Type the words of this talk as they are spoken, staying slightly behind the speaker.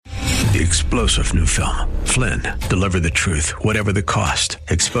the explosive new film, Flynn, Deliver the Truth, Whatever the Cost,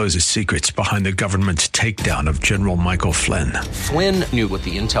 exposes secrets behind the government's takedown of General Michael Flynn. Flynn knew what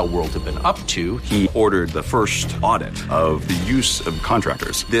the intel world had been up to. He ordered the first audit of the use of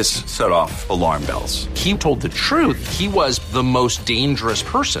contractors. This set off alarm bells. He told the truth. He was the most dangerous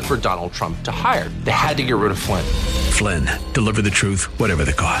person for Donald Trump to hire. They had to get rid of Flynn. Flynn, Deliver the Truth, Whatever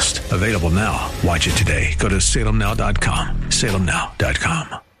the Cost. Available now. Watch it today. Go to salemnow.com.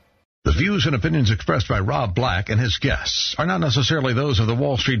 salemnow.com. The views and opinions expressed by Rob Black and his guests are not necessarily those of the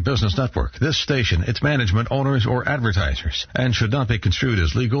Wall Street Business Network, this station, its management, owners, or advertisers, and should not be construed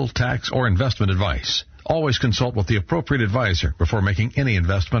as legal, tax, or investment advice. Always consult with the appropriate advisor before making any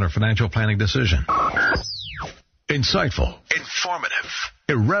investment or financial planning decision. Insightful, informative,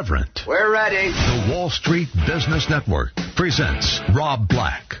 irreverent. We're ready. The Wall Street Business Network presents Rob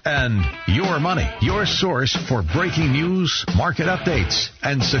Black and Your Money, your source for breaking news, market updates,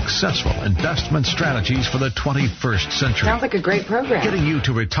 and successful investment strategies for the 21st century. Sounds like a great program. Getting you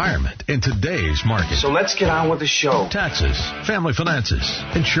to retirement in today's market. So let's get on with the show. Taxes, family finances,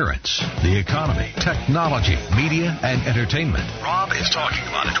 insurance, the economy, technology, media, and entertainment. Rob is talking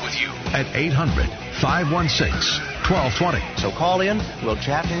about it with you at 800-516-1220. So call in, we'll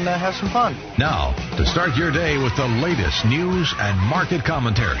chat and have some fun. Now, to start your day with the latest news and market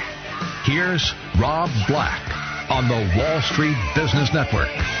commentary, here's Rob Black on the Wall Street Business Network.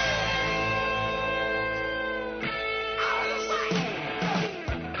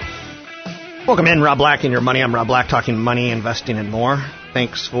 Welcome in, Rob Black and Your Money. I'm Rob Black, talking money, investing, and more.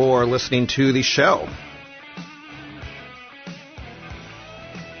 Thanks for listening to the show.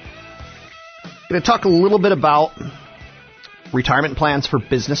 Going to talk a little bit about retirement plans for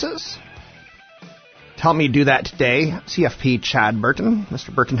businesses. To help me do that today, CFP Chad Burton.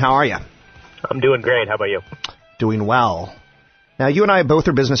 Mr. Burton, how are you? I'm doing great. How about you? Doing well. Now, you and I both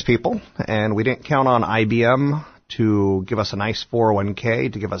are business people, and we didn't count on IBM to give us a nice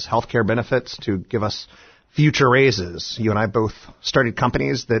 401k, to give us healthcare benefits, to give us future raises. You and I both started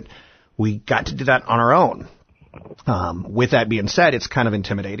companies that we got to do that on our own. With that being said, it's kind of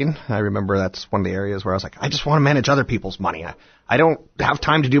intimidating. I remember that's one of the areas where I was like, I just want to manage other people's money. I don't have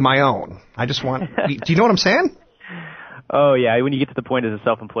time to do my own. I just want, do you know what I'm saying? Oh, yeah. When you get to the point as a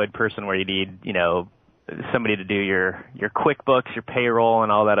self-employed person where you need, somebody to do your QuickBooks, your payroll,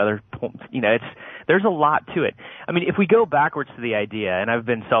 and all that other, there's a lot to it. I mean, if we go backwards to the idea, and I've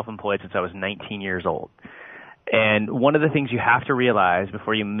been self-employed since I was 19 years old, and one of the things you have to realize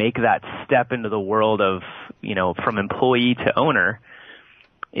before you make that step into the world of, from employee to owner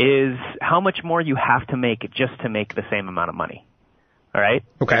is how much more you have to make just to make the same amount of money. All right?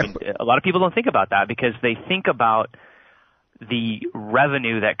 Okay. I mean, a lot of people don't think about that because they think about the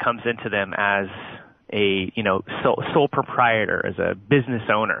revenue that comes into them as a, sole proprietor, as a business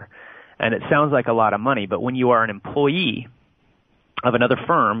owner. And it sounds like a lot of money, but when you are an employee of another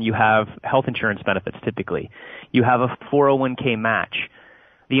firm, you have health insurance benefits typically. You have a 401k match.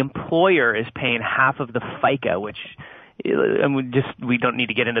 The employer is paying half of the FICA, which we don't need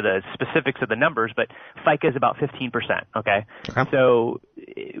to get into the specifics of the numbers, but FICA is about 15%, okay? So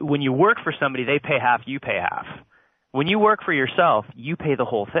when you work for somebody, they pay half, you pay half. When you work for yourself, you pay the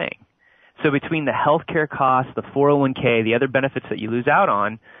whole thing. So between the healthcare costs, the 401k, the other benefits that you lose out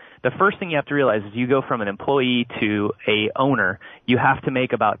on, the first thing you have to realize is you go from an employee to a owner, you have to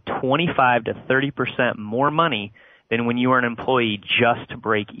make about 25 to 30% more money than when you are an employee just to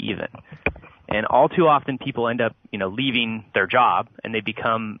break even. And all too often people end up, leaving their job and they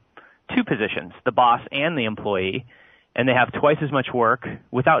become two positions, the boss and the employee, and they have twice as much work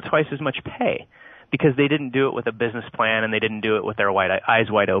without twice as much pay because they didn't do it with a business plan and they didn't do it with their eyes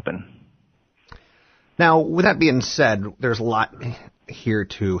wide open. Now, with that being said, there's a lot here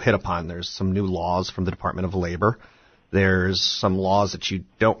to hit upon. There's some new laws from the Department of Labor. There's some laws that you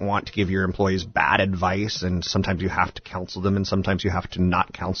don't want to give your employees bad advice, and sometimes you have to counsel them, and sometimes you have to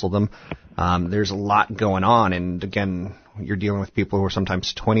not counsel them. There's a lot going on, and again, you're dealing with people who are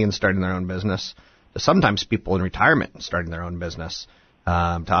sometimes 20 and starting their own business, to sometimes people in retirement and starting their own business,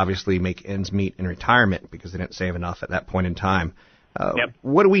 to obviously make ends meet in retirement because they didn't save enough at that point in time.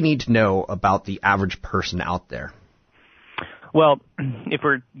 What do we need to know about the average person out there? Well, if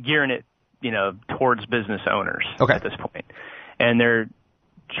we're gearing it, towards business owners at this point, and they're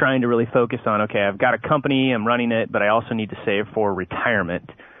trying to really focus on, okay, I've got a company, I'm running it, but I also need to save for retirement,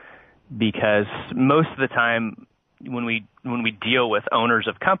 because most of the time when we deal with owners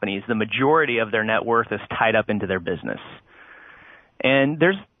of companies, the majority of their net worth is tied up into their business. And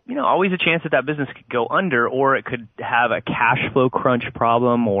there's always a chance that business could go under, or it could have a cash flow crunch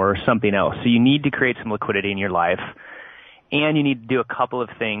problem or something else. So you need to create some liquidity in your life. and you need to do a couple of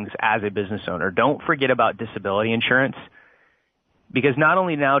things as a business owner. Don't forget about disability insurance, because not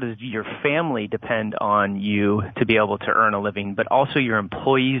only now does your family depend on you to be able to earn a living, but also your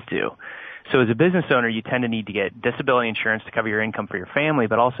employees do. So as a business owner, you tend to need to get disability insurance to cover your income for your family,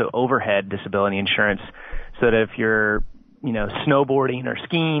 but also overhead disability insurance so that if you're, snowboarding or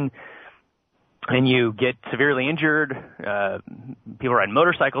skiing and you get severely injured, people ride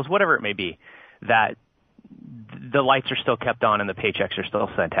motorcycles, whatever it may be, that the lights are still kept on and the paychecks are still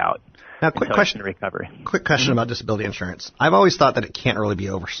sent out. Now, quick question about disability insurance. I've always thought that it can't really be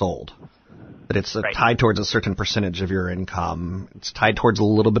oversold. That it's tied towards a certain percentage of your income. It's tied towards a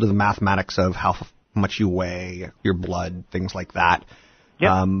little bit of the mathematics of how much you weigh, your blood, things like that.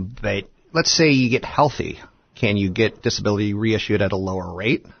 Yep. But let's say you get healthy. Can you get disability reissued at a lower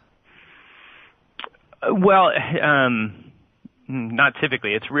rate? Well, not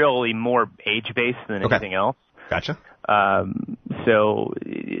typically. It's really more age-based than anything else. Gotcha. So,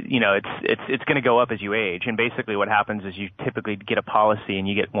 it's going to go up as you age. And basically what happens is you typically get a policy and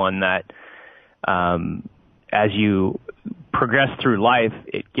you get one that as you progress through life,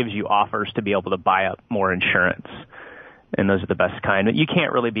 it gives you offers to be able to buy up more insurance. And those are the best kind. But you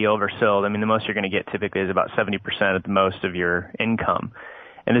can't really be oversold. I mean, the most you're going to get typically is about 70% at the most of your income.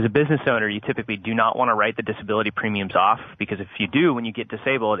 And as a business owner, you typically do not want to write the disability premiums off, because if you do, when you get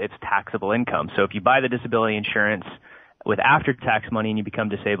disabled, it's taxable income. So if you buy the disability insurance with after-tax money and you become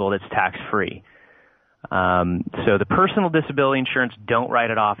disabled, it's tax-free. So the personal disability insurance, don't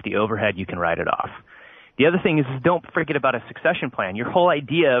write it off. The overhead, you can write it off. The other thing is don't forget about a succession plan. Your whole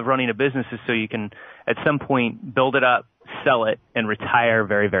idea of running a business is so you can, at some point, build it up, sell it, and retire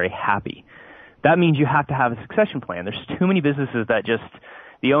very, very happy. That means you have to have a succession plan. There's too many businesses that just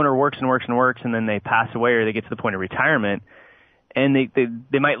the owner works and works and works, and then they pass away or they get to the point of retirement, and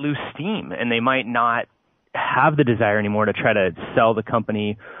they might lose steam, and they might not have the desire anymore to try to sell the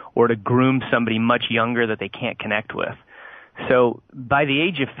company or to groom somebody much younger that they can't connect with. So by the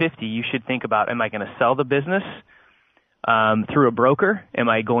age of 50, you should think about, am I going to sell the business through a broker? Am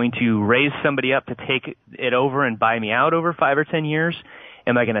I going to raise somebody up to take it over and buy me out over 5 or 10 years?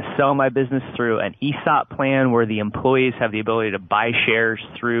 Am I going to sell my business through an ESOP plan where the employees have the ability to buy shares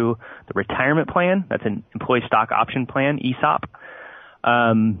through the retirement plan? That's an employee stock option plan, ESOP.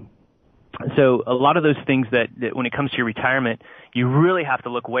 So a lot of those things that when it comes to your retirement, you really have to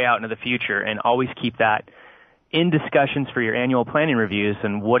look way out into the future and always keep that in discussions for your annual planning reviews.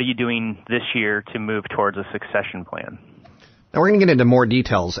 And what are you doing this year to move towards a succession plan? Now, we're going to get into more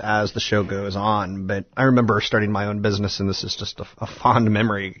details as the show goes on, but I remember starting my own business, and this is just a fond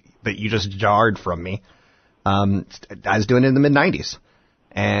memory that you just jarred from me. I was doing it in the mid-'90s,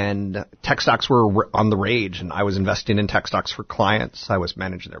 and tech stocks were on the rage, and I was investing in tech stocks for clients. I was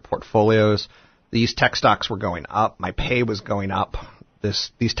managing their portfolios. These tech stocks were going up. My pay was going up.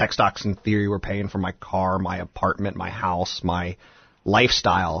 These tech stocks, in theory, were paying for my car, my apartment, my house, my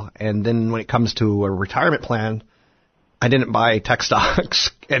lifestyle. And then when it comes to a retirement plan, I didn't buy tech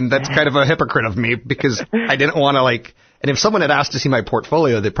stocks, and that's kind of a hypocrite of me because I didn't want to and if someone had asked to see my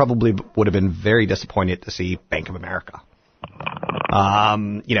portfolio, they probably would have been very disappointed to see Bank of America.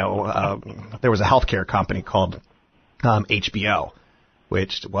 There was a healthcare company called HBO,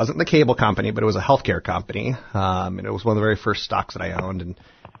 which wasn't the cable company, but it was a healthcare company, and it was one of the very first stocks that I owned, and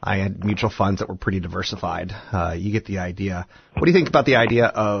I had mutual funds that were pretty diversified. You get the idea. What do you think about the idea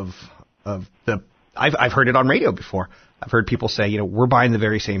of the I've heard it on radio before. I've heard people say, we're buying the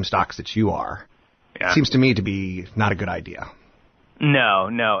very same stocks that you are. Yeah. It seems to me to be not a good idea. No.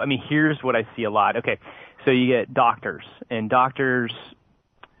 I mean, here's what I see a lot. Okay, so you get doctors, and doctors,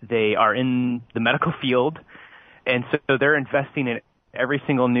 they are in the medical field, and so they're investing in every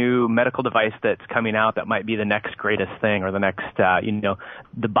single new medical device that's coming out that might be the next greatest thing or the next,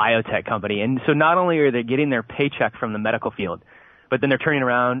 the biotech company. And so not only are they getting their paycheck from the medical field, but then they're turning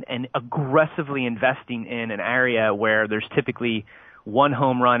around and aggressively investing in an area where there's typically one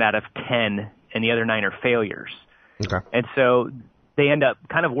home run out of 10 and the other 9 are failures. Okay. And so they end up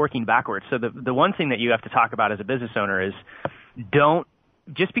kind of working backwards. So the one thing that you have to talk about as a business owner is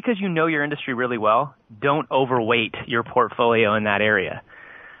just because you know your industry really well, don't overweight your portfolio in that area.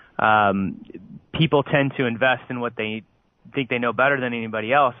 People tend to invest in what they think they know better than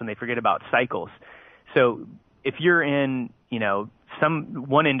anybody else, and they forget about cycles. So if you're in,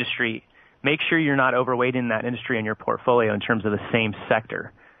 one industry, make sure you're not overweighting that industry in your portfolio in terms of the same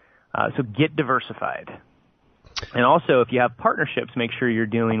sector. So get diversified. And also, if you have partnerships, make sure you're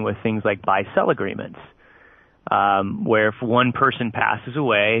dealing with things like buy-sell agreements, where if one person passes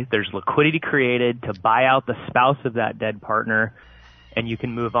away, there's liquidity created to buy out the spouse of that dead partner, and you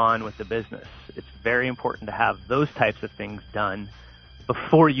can move on with the business. It's very important to have those types of things done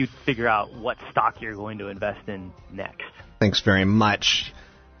before you figure out what stock you're going to invest in next. Thanks very much.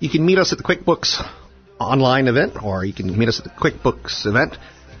 You can meet us at the QuickBooks online event, or you can meet us at the QuickBooks event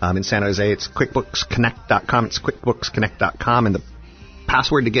in San Jose. It's QuickBooksConnect.com. It's QuickBooksConnect.com, and the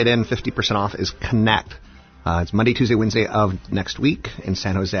password to get in 50% off is Connect. It's Monday, Tuesday, Wednesday of next week in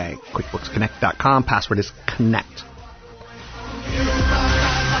San Jose. QuickBooksConnect.com. Password is Connect.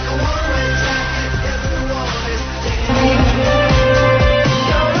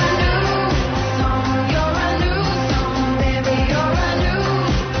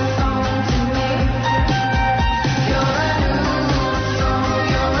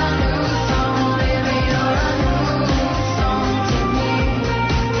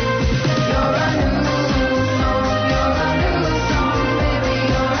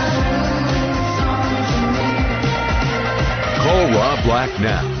 Rob Black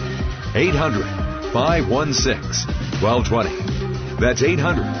now. 800-516-1220. That's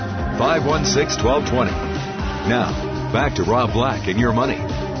 800-516-1220. Now, back to Rob Black and Your Money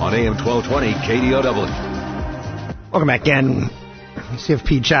on AM 1220 KDOW. Welcome back again.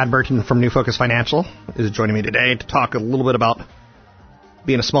 CFP Chad Burton from New Focus Financial is joining me today to talk a little bit about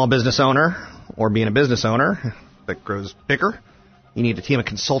being a small business owner or being a business owner that grows bigger. You need a team of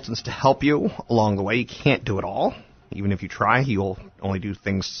consultants to help you along the way. You can't do it all. Even if you try, you'll only do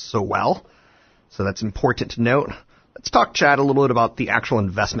things so well. So that's important to note. Let's talk, Chad, a little bit about the actual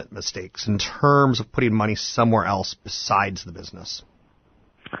investment mistakes in terms of putting money somewhere else besides the business.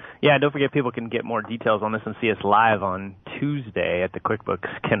 Yeah, don't forget people can get more details on this and see us live on Tuesday at the QuickBooks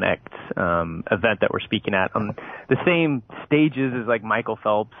Connect event that we're speaking at on the same stages as like Michael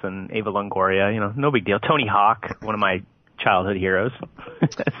Phelps and Eva Longoria. You know, no big deal. Tony Hawk, one of my childhood heroes.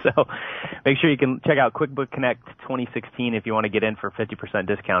 So make sure you can check out QuickBooks Connect 2016 if you want to get in for 50%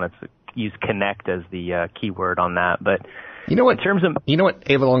 discount. It's use Connect as the keyword on that. But you know what? In terms of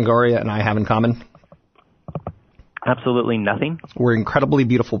Eva Longoria and I have in common? Absolutely nothing. We're incredibly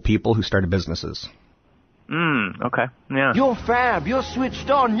beautiful people who started businesses. Okay. Yeah. You're fab. You're switched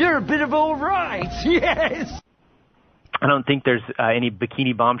on. You're a bit of all right. Yes. I don't think there's any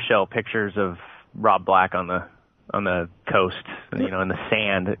bikini bombshell pictures of Rob Black on the coast, in the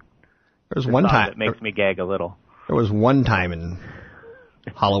sand. There was one time that makes me gag a little. There was one time in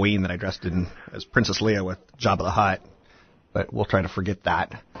Halloween that I dressed in as Princess Leia with Jabba the Hutt, but we'll try to forget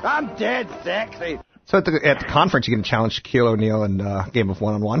that. I'm dead sexy. So at the conference, you can challenge Shaquille O'Neal in a game of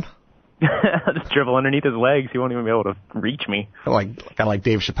one-on-one. Just dribble underneath his legs. He won't even be able to reach me. Kind of like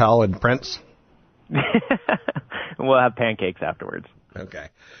Dave Chappelle and Prince. We'll have pancakes afterwards. Okay.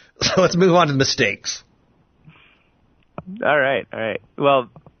 So let's move on to the mistakes. All right. Well,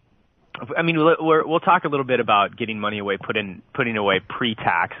 I mean, we'll talk a little bit about getting money away, putting away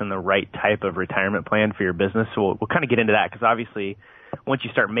pre-tax and the right type of retirement plan for your business. So we'll kind of get into that because obviously once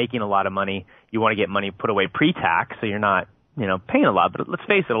you start making a lot of money, you want to get money put away pre-tax so you're not, paying a lot. But let's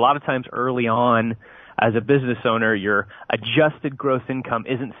face it, a lot of times early on as a business owner, your adjusted gross income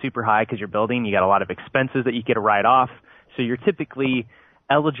isn't super high because you're building. You got a lot of expenses that you get to write off. So you're typically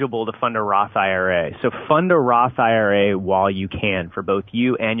eligible to fund a Roth IRA. So fund a Roth IRA while you can for both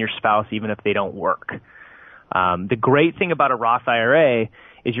you and your spouse, even if they don't work. The great thing about a Roth IRA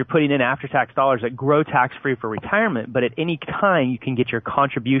is you're putting in after-tax dollars that grow tax-free for retirement, but at any time you can get your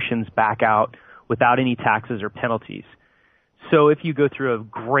contributions back out without any taxes or penalties. So if you go through a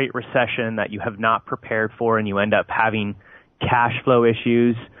great recession that you have not prepared for and you end up having cash flow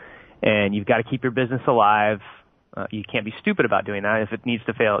issues and you've got to keep your business alive, you can't be stupid about doing that. If it needs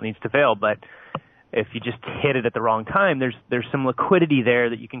to fail, it needs to fail. But if you just hit it at the wrong time, there's some liquidity there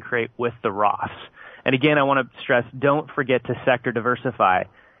that you can create with the Roths. And again, I want to stress, don't forget to sector diversify.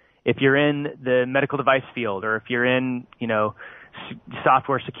 If you're in the medical device field or if you're in,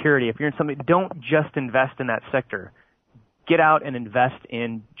 software security, if you're in something, don't just invest in that sector. Get out and invest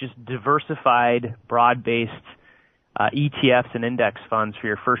in just diversified, broad-based ETFs and index funds for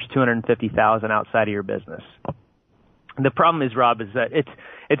your first $250,000 outside of your business. The problem is, Rob, is that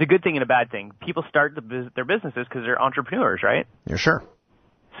it's a good thing and a bad thing. People start their businesses because they're entrepreneurs, right? Yeah, sure.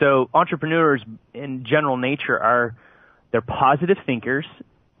 So entrepreneurs in general nature they're positive thinkers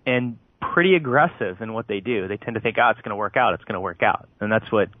and pretty aggressive in what they do. They tend to think, it's going to work out. It's going to work out. And that's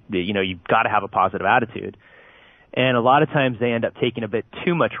what, you've got to have a positive attitude. And a lot of times they end up taking a bit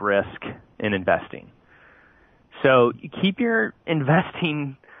too much risk in investing. So keep your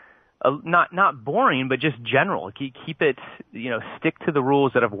investing not boring, but just general. Keep it, stick to the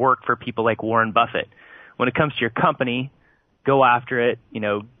rules that have worked for people like Warren Buffett. When it comes to your company, go after it,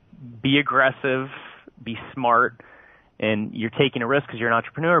 be aggressive, be smart, and you're taking a risk because you're an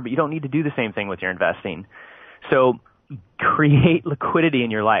entrepreneur, but you don't need to do the same thing with your investing. So create liquidity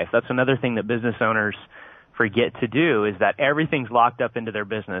in your life. That's another thing that business owners forget to do, is that everything's locked up into their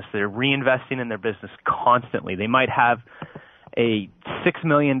business. They're reinvesting in their business constantly. They might have a $6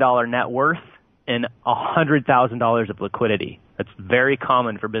 million net worth and $100,000 of liquidity. That's very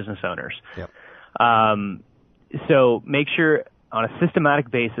common for business owners. Yep. So make sure on a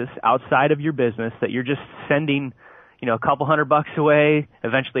systematic basis outside of your business that you're just sending, a couple $100 away,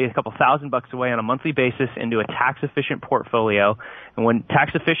 eventually a couple $1,000 away on a monthly basis into a tax-efficient portfolio. And when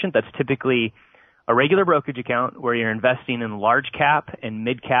tax efficient, that's typically a regular brokerage account where you're investing in large cap and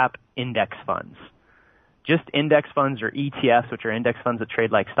mid cap index funds. Just index funds or ETFs, which are index funds that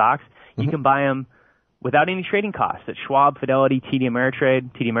trade like stocks. You can buy them without any trading costs at Schwab, Fidelity, TD Ameritrade.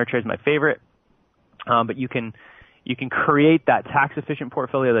 TD Ameritrade is my favorite. But you can create that tax efficient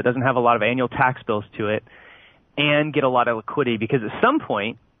portfolio that doesn't have a lot of annual tax bills to it and get a lot of liquidity, because at some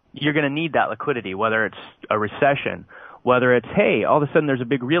point you're going to need that liquidity, whether it's a recession, whether it's, hey, all of a sudden there's a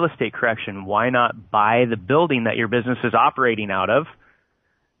big real estate correction. Why not buy the building that your business is operating out of,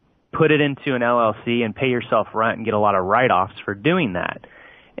 put it into an LLC and pay yourself rent and get a lot of write-offs for doing that?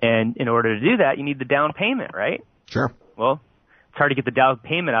 And in order to do that, you need the down payment, right? Sure. Well, it's hard to get the down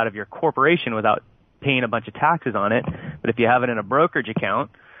payment out of your corporation without paying a bunch of taxes on it. But if you have it in a brokerage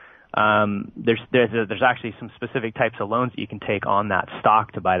account, there's actually some specific types of loans that you can take on that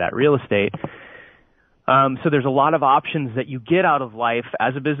stock to buy that real estate. So there's a lot of options that you get out of life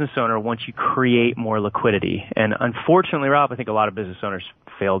as a business owner once you create more liquidity. And unfortunately, Rob, I think a lot of business owners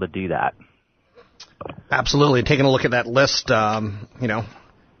fail to do that. Absolutely. Taking a look at that list,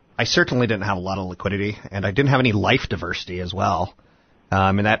 I certainly didn't have a lot of liquidity, and I didn't have any life diversity as well.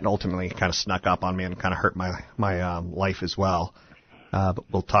 And that ultimately kind of snuck up on me and kind of hurt my life as well. But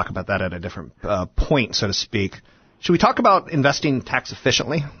we'll talk about that at a different point, so to speak. Should we talk about investing tax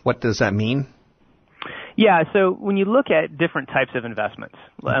efficiently? What does that mean? Yeah, so when you look at different types of investments,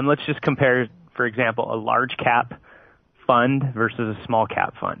 let's just compare, for example, a large cap fund versus a small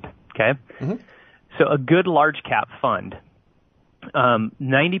cap fund, okay? Mm-hmm. So a good large cap fund,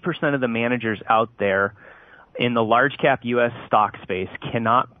 90% of the managers out there in the large cap U.S. stock space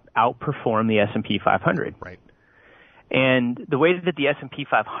cannot outperform the S&P 500. Right. And the way that the S&P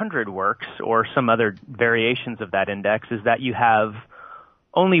 500 works, or some other variations of that index, is that you have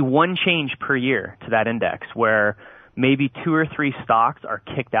only one change per year to that index, where maybe 2 or 3 stocks are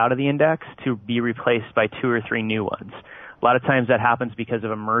kicked out of the index to be replaced by 2 or 3 new ones. A lot of times that happens because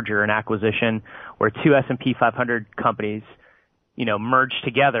of a merger and acquisition, where 2 S&P 500 companies, merge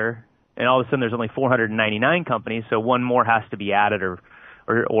together, and all of a sudden there's only 499 companies, so one more has to be added,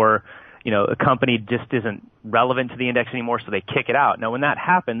 or a company just isn't relevant to the index anymore, so they kick it out. Now, when that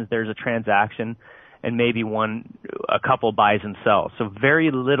happens, there's a transaction, and maybe a couple buys and sells. So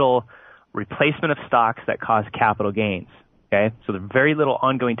very little replacement of stocks that cause capital gains. Okay, so there are very little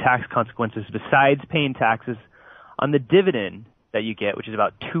ongoing tax consequences besides paying taxes on the dividend that you get, which is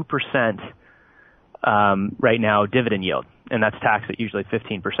about 2% right now dividend yield, and that's taxed at usually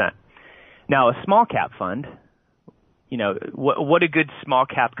 15%. Now, a small cap fund, what do good small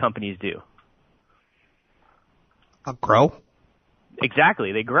cap companies do? Grow.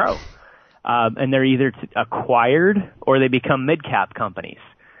 Exactly, they grow. And they're either acquired or they become mid-cap companies.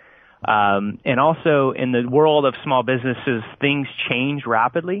 And also in the world of small businesses, things change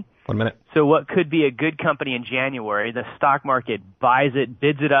rapidly. 1 minute. So what could be a good company in January, the stock market buys it,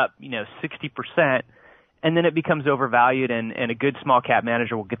 bids it up, 60%, and then it becomes overvalued, and a good small cap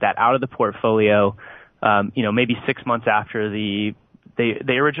manager will get that out of the portfolio, maybe 6 months after they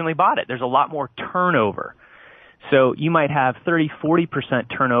originally bought it. There's a lot more turnover. So you might have 30-40%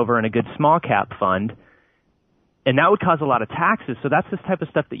 turnover in a good small cap fund, and that would cause a lot of taxes. So that's the type of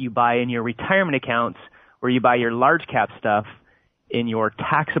stuff that you buy in your retirement accounts, where you buy your large cap stuff in your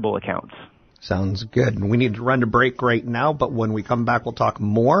taxable accounts. Sounds good. We need to run to break right now, but when we come back, we'll talk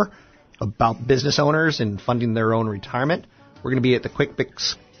more about business owners and funding their own retirement. We're going to be at the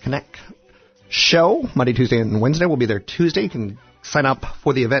QuickBooks Connect show Monday, Tuesday, and Wednesday. We'll be there Tuesday. You can sign up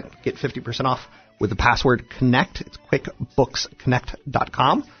for the event, get 50% off with the password CONNECT. It's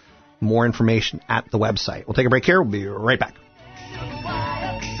QuickBooksConnect.com. More information at the website. We'll take a break here. We'll be right back.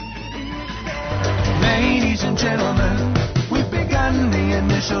 Ladies and gentlemen, we've begun the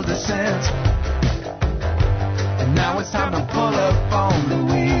initial descent, and now it's time to pull up on the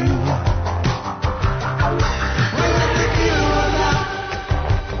wheel. When the tequila runs out,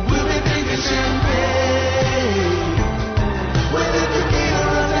 we'll be drinking champagne. When the tequila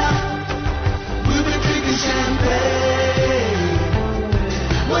runs out, we'll be drinking champagne.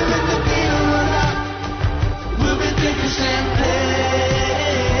 When the tequila runs out, we'll be drinking champagne.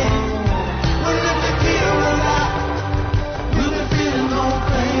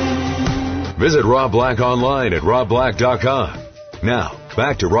 Visit Rob Black online at robblack.com. Now,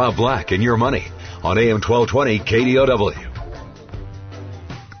 back to Rob Black and Your Money on AM 1220 KDOW.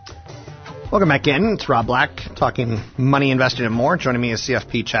 Welcome back in. It's Rob Black talking money, investing, and more. Joining me is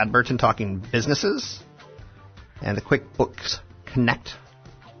CFP Chad Burton talking businesses and the QuickBooks Connect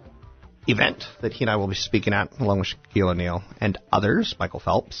event that he and I will be speaking at along with Shaquille O'Neal and others, Michael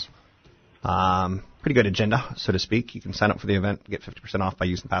Phelps. Pretty good agenda, so to speak. You can sign up for the event, get 50% off by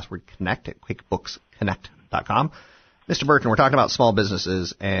using the password CONNECT at QuickBooksConnect.com. Mr. Burton, we're talking about small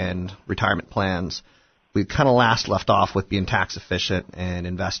businesses and retirement plans. We kind of last left off with being tax efficient and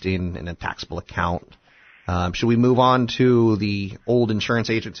investing in a taxable account. Should we move on to the old insurance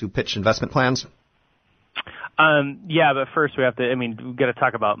agents who pitch investment plans? Yeah, but first we've got to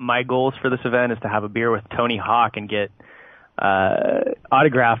talk about my goals for this event is to have a beer with Tony Hawk and get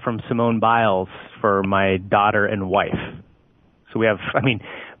autograph from Simone Biles for my daughter and wife. So we have,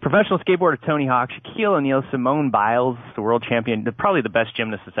 professional skateboarder Tony Hawk, Shaquille O'Neal, Simone Biles, the world champion, probably the best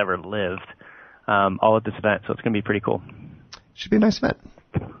gymnast that's ever lived, all at this event. So it's going to be pretty cool. Should be a nice event.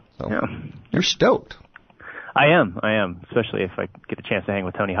 So yeah. You're stoked. I am, especially if I get the chance to hang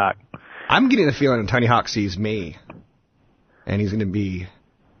with Tony Hawk. I'm getting the feeling that Tony Hawk sees me, and he's going to be,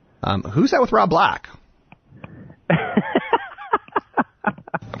 who's that with Rob Black?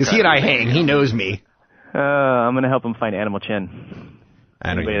 Because he and I hang. He knows me. I'm going to help him find Animal Chin.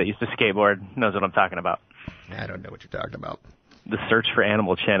 Anybody that used to skateboard knows what I'm talking about. I don't know what you're talking about. The search for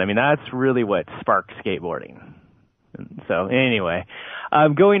Animal Chin. That's really what sparked skateboarding. So anyway,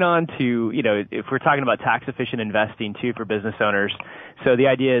 going on to, if we're talking about tax-efficient investing, too, for business owners. So the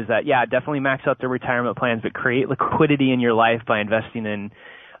idea is that, definitely max out their retirement plans, but create liquidity in your life by investing in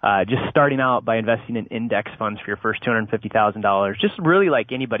just starting out by investing in index funds for your first $250,000, just really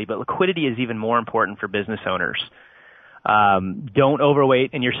like anybody, but liquidity is even more important for business owners. Don't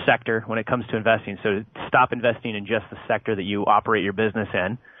overweight in your sector when it comes to investing. So stop investing in just the sector that you operate your business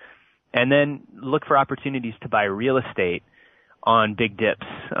in. And then look for opportunities to buy real estate on big dips,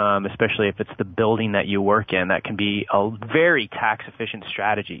 especially if it's the building that you work in. That can be a very tax-efficient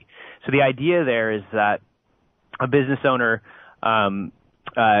strategy. So the idea there is that a business owner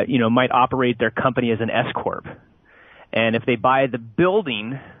might operate their company as an S-corp. And if they buy the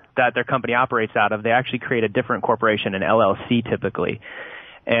building that their company operates out of, they actually create a different corporation, an LLC typically.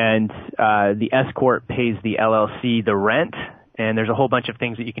 And the S-corp pays the LLC the rent, and there's a whole bunch of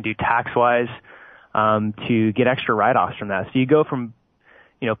things that you can do tax-wise to get extra write-offs from that. So you go from,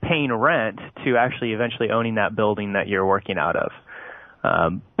 paying rent to actually eventually owning that building that you're working out of.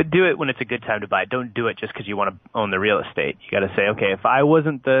 But do it when it's a good time to buy. Don't do it just because you want to own the real estate. You got to say, okay, if I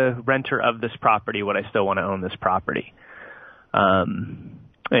wasn't the renter of this property, would I still want to own this property? And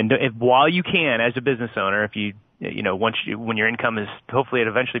while you can, as a business owner, if when your income is, hopefully it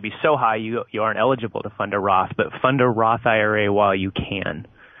eventually be so high you aren't eligible to fund a Roth, but fund a Roth IRA while you can.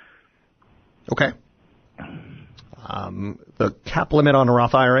 Okay. The cap limit on a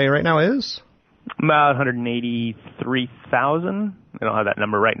Roth IRA right now is? About $183,000. I don't have that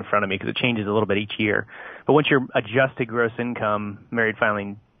number right in front of me because it changes a little bit each year. But once your adjusted gross income, married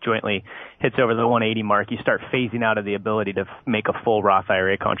filing jointly, hits over the 180 mark, you start phasing out of the ability to make a full Roth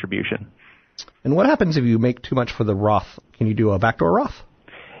IRA contribution. And what happens if you make too much for the Roth? Can you do a backdoor Roth?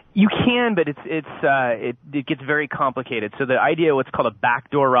 You can, but it gets very complicated. So the idea of what's called a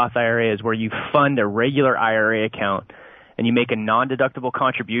backdoor Roth IRA is where you fund a regular IRA account and you make a non-deductible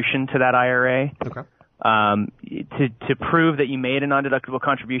contribution to that IRA. Okay. To prove that you made a non-deductible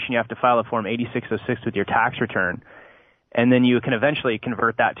contribution, you have to file a Form 8606 with your tax return. And then you can eventually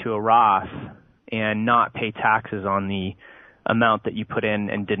convert that to a Roth and not pay taxes on the amount that you put in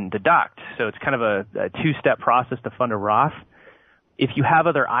and didn't deduct. So it's kind of a two-step process to fund a Roth. If you have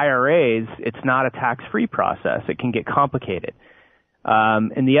other IRAs, it's not a tax-free process. It can get complicated.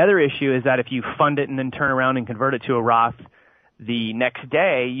 And the other issue is that if you fund it and then turn around and convert it to a Roth, the next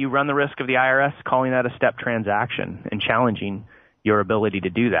day you run the risk of the IRS calling that a step transaction and challenging your ability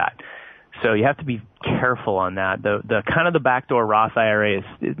to do that. So you have to be careful on that. The kind of the backdoor Roth IRA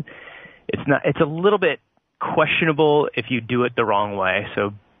it's a little bit questionable if you do it the wrong way.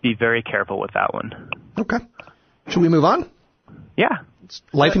 So be very careful with that one. Okay. Should we move on? Yeah.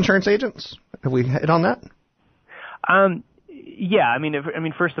 Life insurance agents. Have we hit on that? Yeah.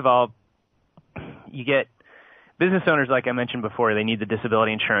 First of all, you get business owners, like I mentioned before, they need the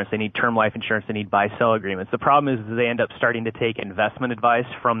disability insurance, they need term life insurance, they need buy-sell agreements. The problem is they end up starting to take investment advice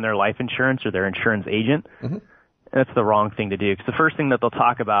from their life insurance or their insurance agent. Mm-hmm. And that's the wrong thing to do, because the first thing that they'll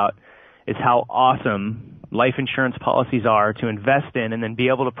talk about is how awesome life insurance policies are to invest in and then be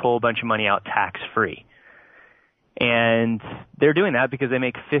able to pull a bunch of money out tax-free. And they're doing that because they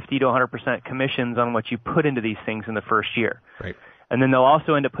make 50 to 100% commissions on what you put into these things in the first year. Right. And then they'll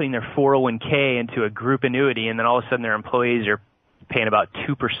also end up putting their 401k into a group annuity, and then all of a sudden their employees are paying about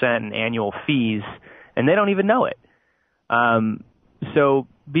 2% in annual fees, and they don't even know it. So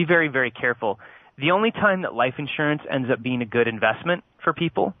be very, very careful. The only time that life insurance ends up being a good investment for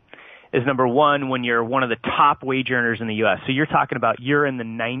people is, number one, when you're one of the top wage earners in the U.S. So you're talking about you're in the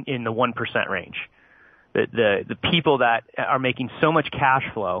 1% range. The people that are making so much cash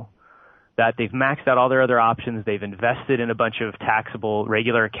flow that they've maxed out all their other options, they've invested in a bunch of taxable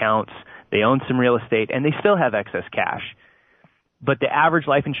regular accounts, they own some real estate, and they still have excess cash. But the average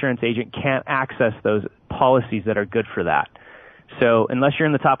life insurance agent can't access those policies that are good for that. So unless you're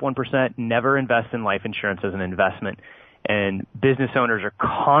in the top 1%, never invest in life insurance as an investment. And business owners are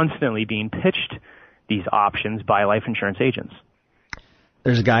constantly being pitched these options by life insurance agents.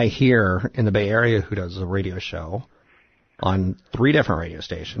 There's a guy here in the Bay Area who does a radio show on 3 different radio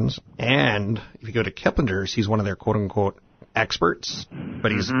stations. And if you go to Kiplinger's, he's one of their quote-unquote experts,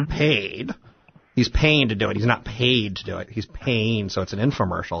 but he's paid. He's paying to do it. He's not paid to do it. He's paying, so it's an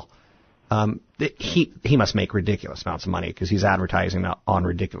infomercial. He must make ridiculous amounts of money because he's advertising on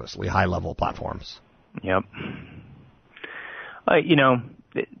ridiculously high-level platforms. Yep.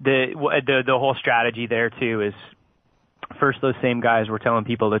 The whole strategy there, too, is first those same guys were telling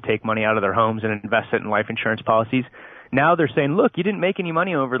people to take money out of their homes and invest it in life insurance policies. Now they're saying, look, you didn't make any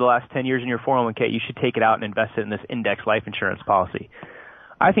money over the last 10 years in your 401k. You should take it out and invest it in this index life insurance policy.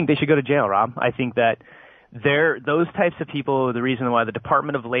 I think they should go to jail, Rob. I think that those types of people are the reason why the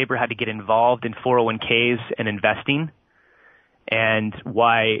Department of Labor had to get involved in 401ks and investing, and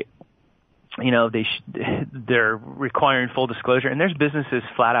why they're requiring full disclosure. And there's businesses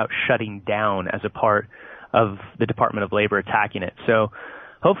flat out shutting down as a part of the Department of Labor attacking it. So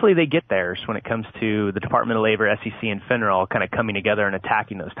hopefully they get theirs when it comes to the Department of Labor, SEC, and FINRA all kind of coming together and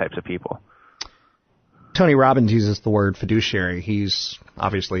attacking those types of people. Tony Robbins uses the word fiduciary. He's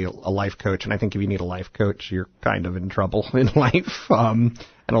obviously a life coach, and I think if you need a life coach, you're kind of in trouble in life. And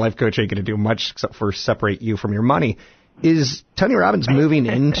a life coach ain't going to do much except for separate you from your money. Is Tony Robbins moving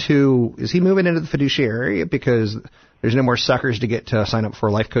into the fiduciary area because there's no more suckers to get to sign up for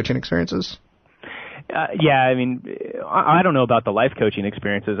life coaching experiences? Yeah, I mean, I don't know about the life coaching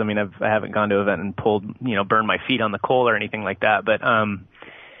experiences. I mean, I haven't gone to an event and burned my feet on the coal or anything like that, but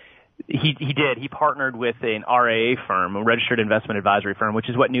he did. He partnered with an RIA firm, a registered investment advisory firm, which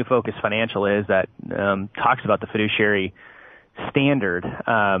is what New Focus Financial is, that talks about the fiduciary standard,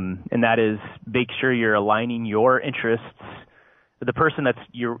 and that is make sure you're aligning your interests. The person that's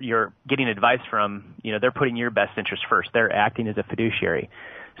you're getting advice from, they're putting your best interest first. They're acting as a fiduciary.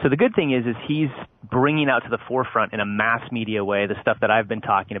 So the good thing is he's bringing out to the forefront in a mass media way the stuff that I've been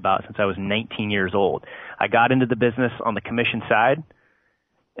talking about since I was 19 years old. I got into the business on the commission side,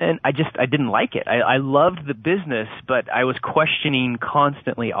 and I didn't like it. I loved the business, but I was questioning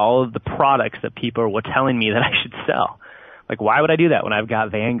constantly all of the products that people were telling me that I should sell. Like, why would I do that when I've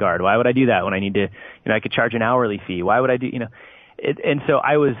got Vanguard? Why would I do that when I need to, I could charge an hourly fee? Why would I do, and so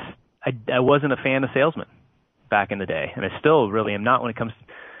I wasn't a fan of salesmen back in the day, and I still really am not when it comes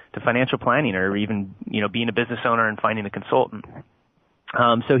to financial planning or even, being a business owner and finding a consultant.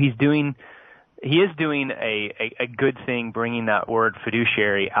 So he is doing a good thing, bringing that word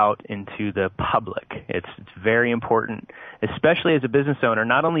fiduciary out into the public. It's very important, especially as a business owner.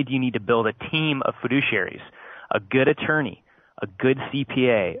 Not only do you need to build a team of fiduciaries, a good attorney, a good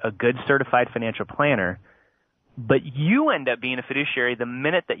CPA, a good certified financial planner, but you end up being a fiduciary the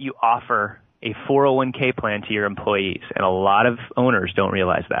minute that you offer a 401k plan to your employees, and a lot of owners don't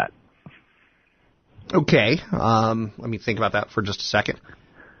realize that. Okay, let me think about that for just a second.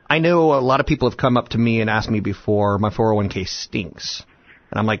 I know a lot of people have come up to me and asked me before, my 401k stinks.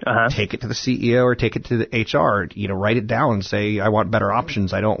 And I'm like, take it to the CEO or take it to the HR. Write it down and say, I want better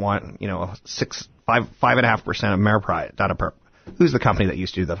options. I don't want, 5.5% of Ameriprise. Who's the company that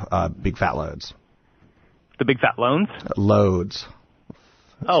used to do the big fat loads? The big fat loans? Loads.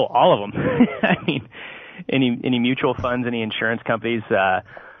 Oh, all of them. I mean, any mutual funds, any insurance companies, a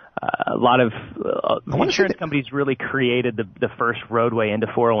lot of insurance companies really created the first roadway into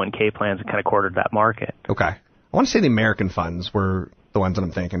 401k plans and kind of quartered that market. Okay. I want to say the American funds were the ones that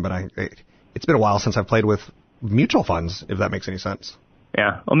I'm thinking, but it's been a while since I've played with mutual funds, if that makes any sense.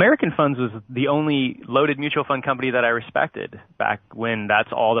 Yeah. American Funds was the only loaded mutual fund company that I respected back when that's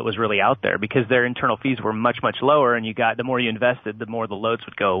all that was really out there, because their internal fees were much, much lower, and the more you invested, the more the loads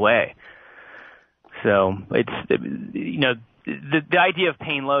would go away. So it's, the idea of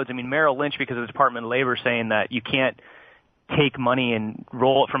paying loads, I mean, Merrill Lynch, because of the Department of Labor saying that you can't take money and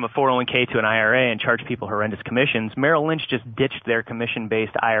roll it from a 401k to an IRA and charge people horrendous commissions. Merrill Lynch just ditched their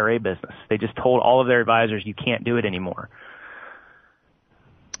commission-based IRA business. They just told all of their advisors, you can't do it anymore.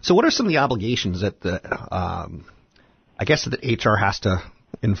 So what are some of the obligations that I guess that HR has to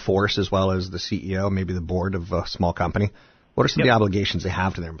enforce, as well as the CEO, maybe the board of a small company? What are some of the obligations they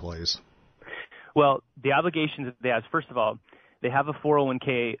have to their employees? Well, the obligations that they have, first of all, they have a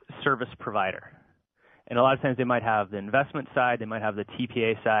 401k service provider. And a lot of times they might have the investment side, they might have the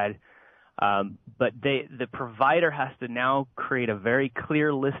TPA side, but the provider has to now create a very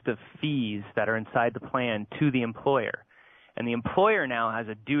clear list of fees that are inside the plan to the employer. And the employer now has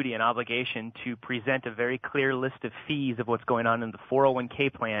a duty and obligation to present a very clear list of fees of what's going on in the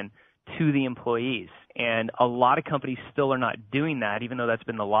 401k plan to the employees. And a lot of companies still are not doing that, even though that's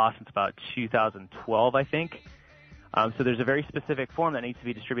been the law since about 2012, I think. So there's a very specific form that needs to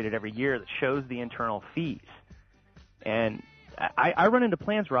be distributed every year that shows the internal fees. And I run into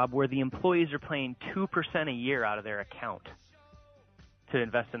plans, Rob, where the employees are paying 2% a year out of their account to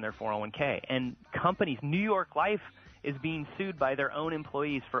invest in their 401k. And companies, New York Life is being sued by their own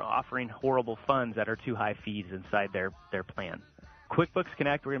employees for offering horrible funds that are too high fees inside their plan. QuickBooks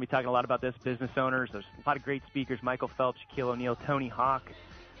Connect, we're going to be talking a lot about this, business owners. There's a lot of great speakers, Michael Phelps, Shaquille O'Neal, Tony Hawk,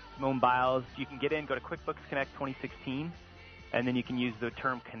 Simone Biles. You can get in, go to QuickBooks Connect 2016, and then you can use the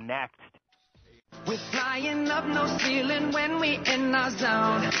term Connect. We're flying up no ceiling when we in our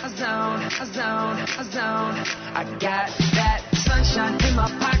zone, a zone, a zone, a zone. I got that sunshine in my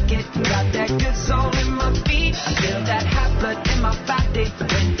pocket, got that good soul in my feet. I feel that hot blood in my body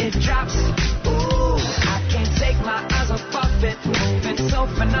when it drops. Ooh, I can't take my eyes off of it, moving so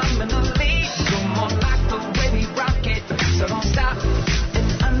phenomenally. Come on, like the way we rock it, so don't stop. And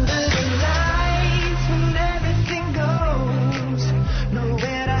under the lights when everything goes,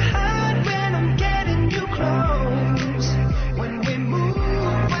 nowhere to hide when I'm getting you close. When we move,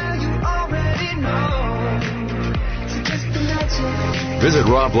 well, you already know. So just imagine. Visit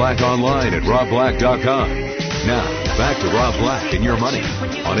Rob Black online at robblack.com. Now, back to Rob Black and Your Money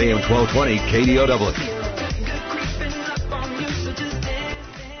on AM 1220 KDOW.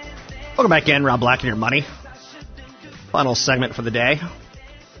 Welcome back in, Rob Black and Your Money. Final segment for the day.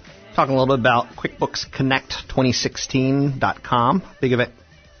 Talking a little bit about QuickBooks Connect 2016.com. Big event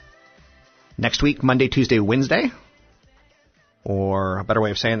next week, Monday, Tuesday, Wednesday. Or a better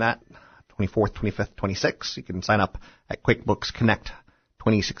way of saying that, 24th, 25th, 26th. You can sign up at QuickBooks Connect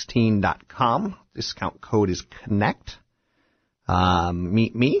 2016.com. Discount code is CONNECT.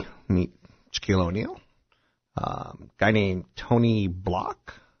 Meet me, meet Shaquille O'Neal. Guy named Tony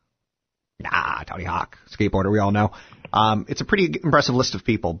Block. Tony Hawk, skateboarder, we all know. It's a pretty impressive list of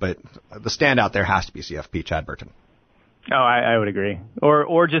people, but the standout there has to be CFP Chad Burton. Oh, I would agree.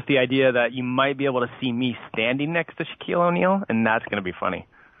 Or just the idea that you might be able to see me standing next to Shaquille O'Neal, and that's going to be funny.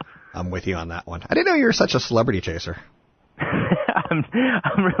 I'm with you on that one. I didn't know you were such a celebrity chaser.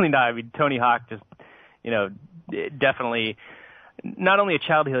 I'm really not. I mean, Tony Hawk just, definitely not only a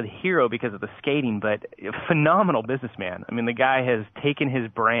childhood hero because of the skating, but a phenomenal businessman. I mean, the guy has taken his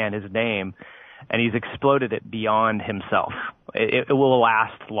brand, his name, and he's exploded it beyond himself. It will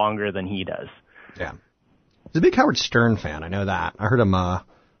last longer than he does. Yeah. He's a big Howard Stern fan. I know that. I heard him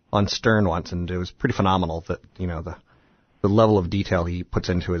on Stern once, and it was pretty phenomenal that, the level of detail he puts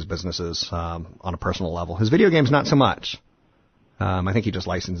into his businesses on a personal level. His video games, not so much. I think he just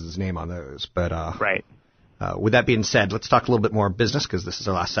licenses his name on those. But right. With that being said, let's talk a little bit more business because this is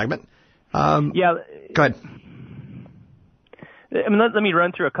our last segment. Yeah. Go ahead. I mean, let me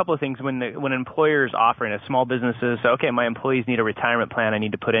run through a couple of things when an employer is offering a small businesses. So, okay, my employees need a retirement plan. I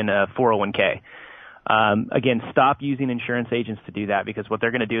need to put in a 401k. Again, stop using insurance agents to do that because what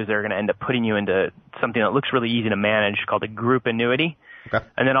they're going to do is they're going to end up putting you into something that looks really easy to manage called a group annuity. Okay.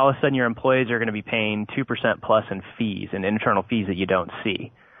 And then all of a sudden your employees are going to be paying 2% plus in fees and internal fees that you don't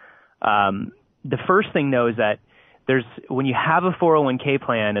see. The first thing, though, is that when you have a 401k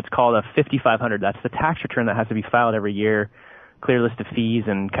plan, it's called a 5500. That's the tax return that has to be filed every year, clear list of fees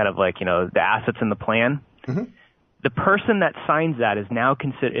and kind of like, the assets in the plan. Mm-hmm. The person that signs that is now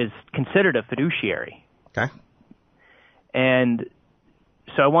considered a fiduciary. Okay. And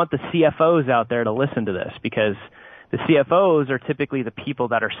so I want the CFOs out there to listen to this because the CFOs are typically the people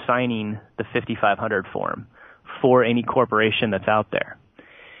that are signing the 5500 form for any corporation that's out there.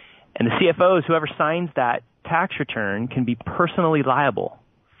 And the CFOs, whoever signs that tax return, can be personally liable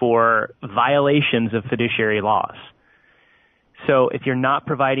for violations of fiduciary laws. So if you're not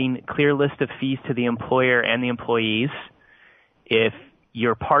providing a clear list of fees to the employer and the employees, if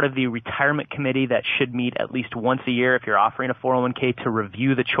you're part of the retirement committee that should meet at least once a year if you're offering a 401k to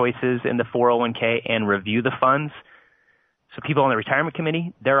review the choices in the 401k and review the funds, So people on the retirement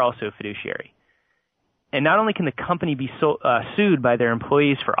committee, they're also a fiduciary. And not only can the company be sued by their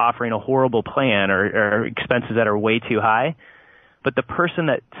employees for offering a horrible plan or expenses that are way too high, but the person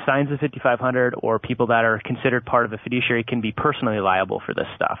that signs the 5500 or people that are considered part of a fiduciary can be personally liable for this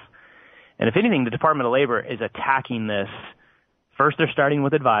stuff. And if anything, the Department of Labor is attacking this. First, they're starting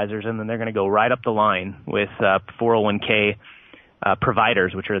with advisors, and then they're going to go right up the line with 401k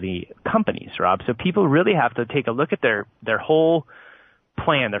providers, which are the companies, Rob. So people really have to take a look at their whole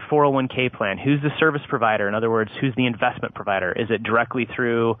plan, their 401k plan. Who's the service provider? In other words, who's the investment provider? Is it directly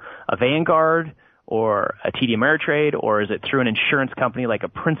through a Vanguard or a TD Ameritrade, or is it through an insurance company like a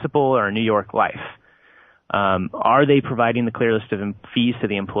Principal or a New York Life? Are they providing the clear list of fees to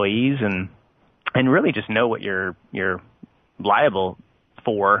the employees, and really just know what you're liable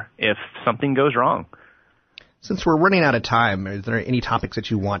for if something goes wrong? Since we're running out of time, is there any topics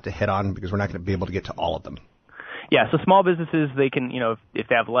that you want to hit on, because we're not going to be able to get to all of them? Yeah, so small businesses, they can, if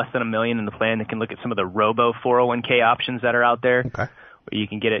they have less than $1 million in the plan, they can look at some of the robo 401k options that are out there. Okay. You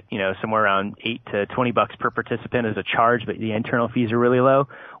can get it, somewhere around $8 to $20 per participant as a charge, but the internal fees are really low.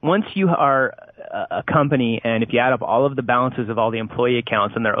 Once you are a company, and if you add up all of the balances of all the employee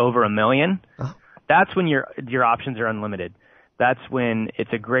accounts and they're over $1 million, that's when your options are unlimited. That's when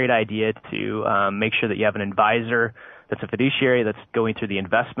it's a great idea to make sure that you have an advisor that's a fiduciary that's going through the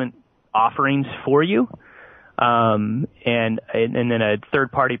investment offerings for you, and then a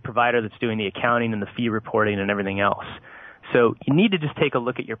third-party provider that's doing the accounting and the fee reporting and everything else. So you need to just take a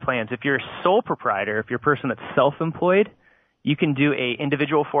look at your plans. If you're a sole proprietor, if you're a person that's self-employed, you can do a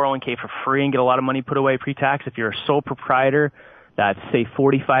individual 401k for free and get a lot of money put away pre-tax. If you're a sole proprietor that's, say,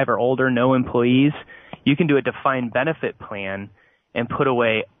 45 or older, no employees, you can do a defined benefit plan and put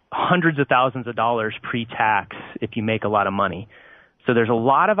away hundreds of thousands of dollars pre-tax if you make a lot of money. So there's a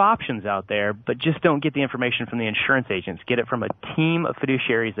lot of options out there, but just don't get the information from the insurance agents. Get it from a team of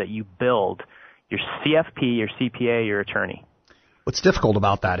fiduciaries that you build, your CFP, your CPA, your attorney. What's difficult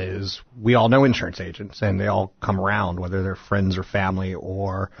about that is we all know insurance agents, and they all come around, whether they're friends or family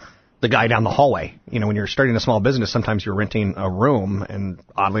or the guy down the hallway. When you're starting a small business, sometimes you're renting a room, and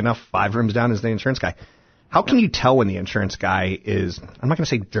oddly enough, 5 rooms down is the insurance guy. How can you tell when the insurance guy is, I'm not going to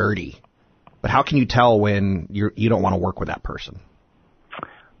say dirty, but how can you tell when you don't want to work with that person?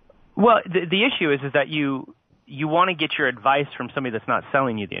 Well, the issue is that you want to get your advice from somebody that's not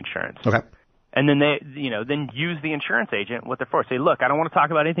selling you the insurance. Okay. And then then use the insurance agent, what they're for. Say, look, I don't want to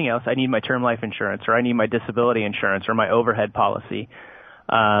talk about anything else. I need my term life insurance, or I need my disability insurance, or my overhead policy.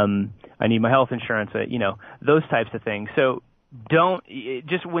 I need my health insurance, those types of things. So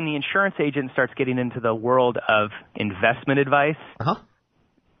just when the insurance agent starts getting into the world of investment advice,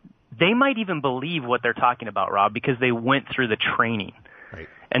 they might even believe what they're talking about, Rob, because they went through the training. Right.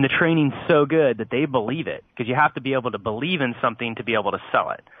 And the training's so good that they believe it, because you have to be able to believe in something to be able to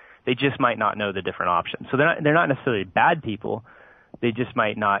sell it. They just might not know the different options. So they're not necessarily bad people. They just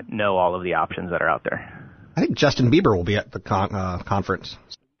might not know all of the options that are out there. I think Justin Bieber will be at the conference.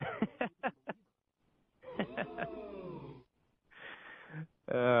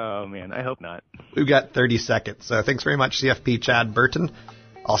 Oh, man, I hope not. We've got 30 seconds. So thanks very much, CFP Chad Burton.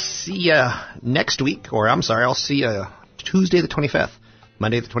 I'll see you next week, I'll see you Tuesday the 25th,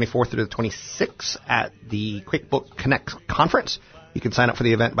 Monday the 24th through the 26th at the QuickBooks Connect conference. You can sign up for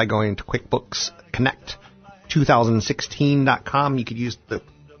the event by going to QuickBooksConnect2016.com. You could use the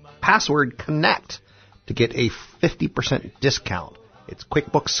password CONNECT to get a 50% discount. It's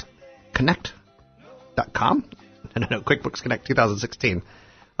QuickBooksConnect.com. No, QuickBooks Connect 2016.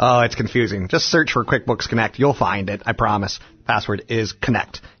 Oh, it's confusing. Just search for QuickBooks Connect. You'll find it. I promise. Password is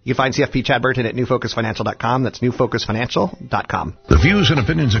Connect. You can find CFP Chad Burton at newfocusfinancial.com. That's newfocusfinancial.com. The views and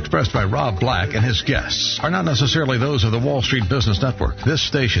opinions expressed by Rob Black and his guests are not necessarily those of the Wall Street Business Network, this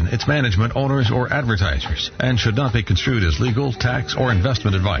station, its management, owners, or advertisers, and should not be construed as legal, tax, or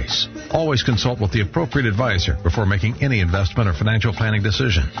investment advice. Always consult with the appropriate advisor before making any investment or financial planning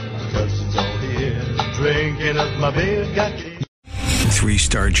decision. Drinking up my beer, got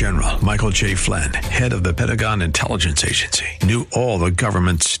 3-star General Michael J. Flynn, head of the Pentagon Intelligence Agency, knew all the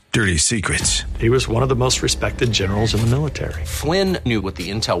government's dirty secrets. He was one of the most respected generals in the military. Flynn knew what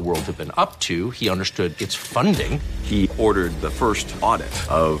the intel world had been up to. He understood its funding. He ordered the first audit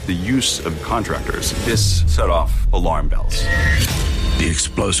of the use of contractors. This set off alarm bells. The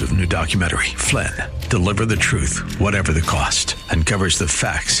explosive new documentary, Flynn, Deliver the Truth, Whatever the Cost, uncovers the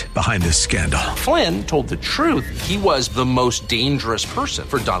facts behind this scandal. Flynn told the truth. He was the most dangerous person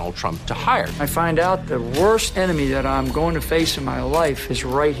for Donald Trump to hire. I find out the worst enemy that I'm going to face in my life is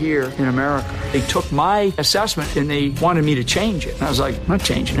right here in America. They took my assessment and they wanted me to change it. And I was like, I'm not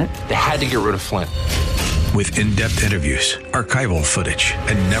changing it. They had to get rid of Flynn. With in-depth interviews, archival footage,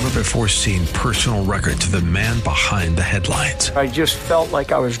 and never-before-seen personal records of the man behind the headlines. I just felt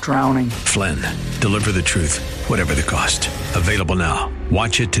like I was drowning. Flynn, deliver the truth, whatever the cost. Available now.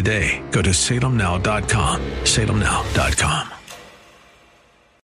 Watch it today. Go to salemnow.com. salemnow.com.